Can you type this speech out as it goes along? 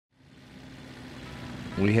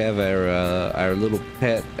We have our little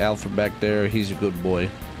pet Alfred back there. He's a good boy.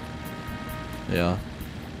 Yeah.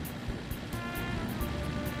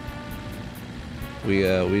 We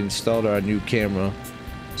installed our new camera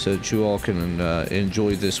so that you all can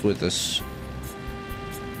enjoy this with us.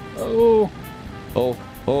 Oh. Oh,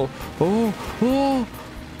 oh, oh, oh!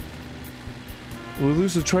 We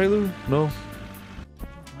lose the trailer? No.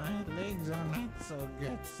 My legs are not so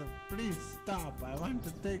good, so please stop. I want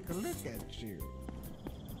to take a look at you.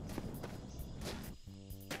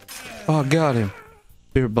 Oh, I got him.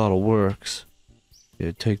 Beer bottle works.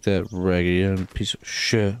 Yeah, take that raggedy end piece of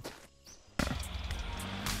shit.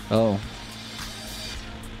 Oh.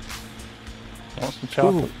 Want some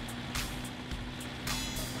chocolate? Ooh.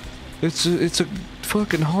 It's a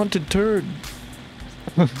fucking haunted turd.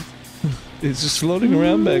 It's just floating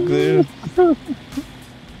around back there.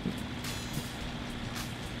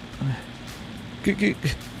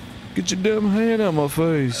 Get your damn hand out of my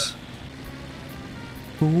face.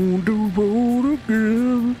 On the road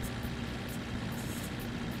again.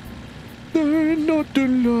 There ain't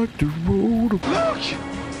nothing like the road. Look!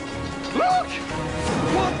 Look!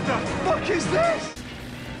 What the fuck is this?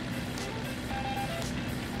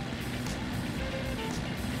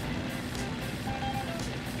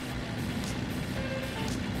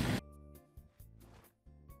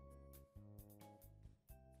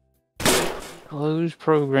 Close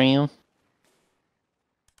program.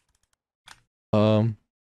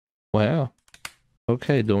 Wow.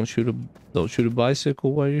 Okay, don't shoot a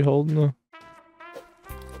bicycle while you're holding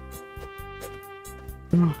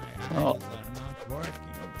the. Oh.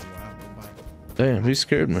 Damn, he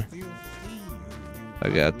scared me. I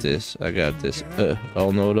got this. I got this.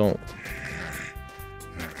 Oh no, don't.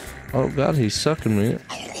 Oh god, he's sucking me.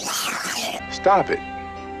 Stop it.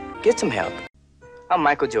 Get some help. I'm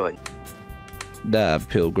Michael Jordan. Die,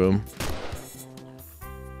 Pilgrim.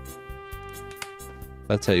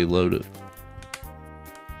 That's how you load it.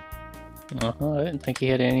 I didn't think he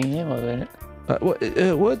had any ammo in it.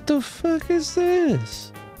 What the fuck is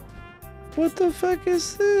this? What the fuck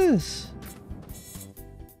is this?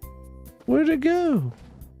 Where'd it go?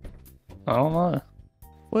 I don't know.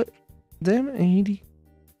 What? Damn it, Andy.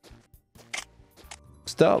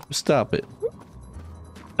 Stop it.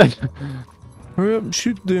 Hurry up and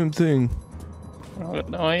shoot the damn thing. I got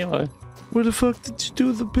no ammo. What the fuck did you do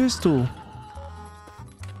with the pistol?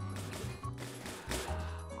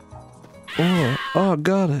 Oh, I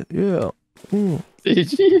got it. Yeah. Mm.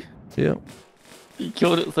 Did you? Yep. You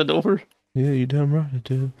killed it with the door? Yeah, you damn right I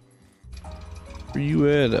did. Where you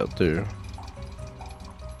at out there?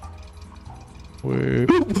 Where?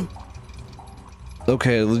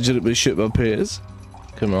 Okay, legitimately shit my pants.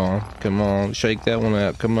 Come on, shake that one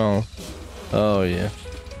out. Come on. Oh yeah.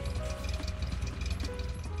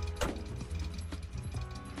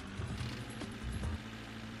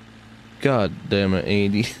 God damn it,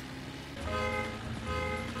 Andy.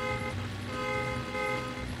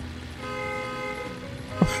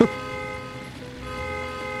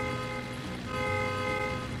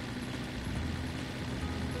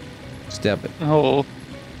 Step it. Oh.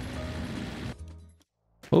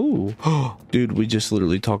 Oh. Dude, we just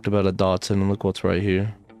literally talked about a Datsun and look what's right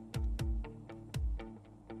here.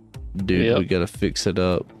 Dude, Yep. We gotta fix it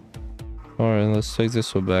up. Alright, let's take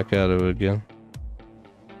this one back out of it again.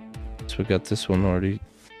 So we got this one already.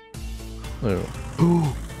 There.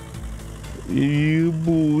 Oh. Yeah,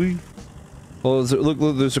 boy. Oh,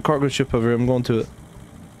 look, there's a cargo ship over here. I'm going to it.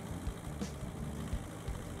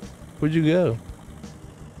 Where'd you go?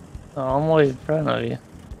 Oh, I'm way in front of you.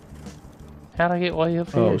 How'd I get way up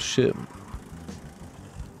here? Oh, shit.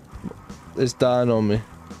 It's dying on me.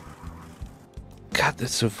 God,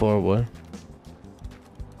 that's so far away.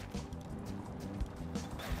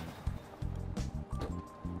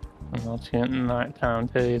 Well, it's getting nighttime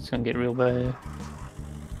too. It's gonna get real bad.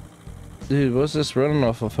 Dude, what's this running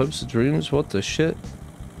off of Hopes of Dreams? What the shit?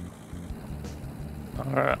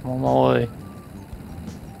 Alright, I'm on my way.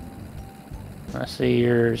 I see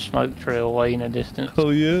your smoke trail way in the distance.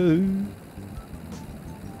 Oh, yeah.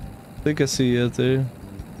 I think I see you out there.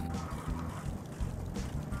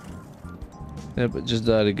 Yeah, but just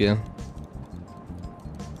died again.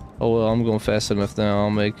 Oh, well, I'm going fast enough now. I'll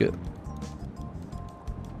make it.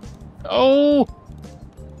 Oh!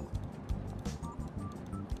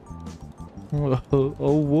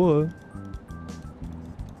 Oh, what?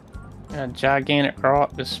 A gigantic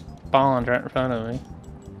rock just spawned right in front of me.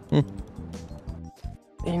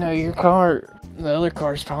 You know, your car, the other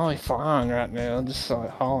car's probably flying right now, just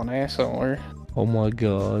like hauling ass somewhere. Oh my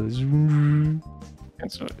god.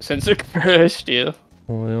 Since it crashed, yeah.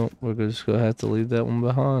 Well, we're just gonna have to leave that one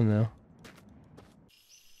behind now.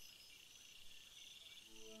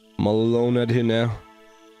 I'm all alone out here now.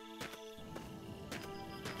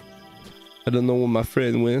 I don't know where my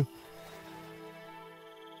friend went.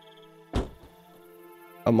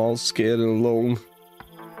 I'm all scared and alone.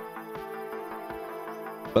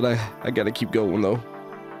 But I gotta keep going though.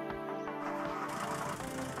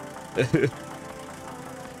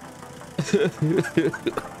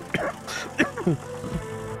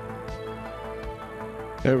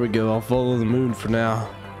 There we go, I'll follow the moon for now.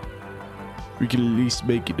 We can at least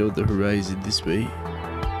make it on the horizon this way.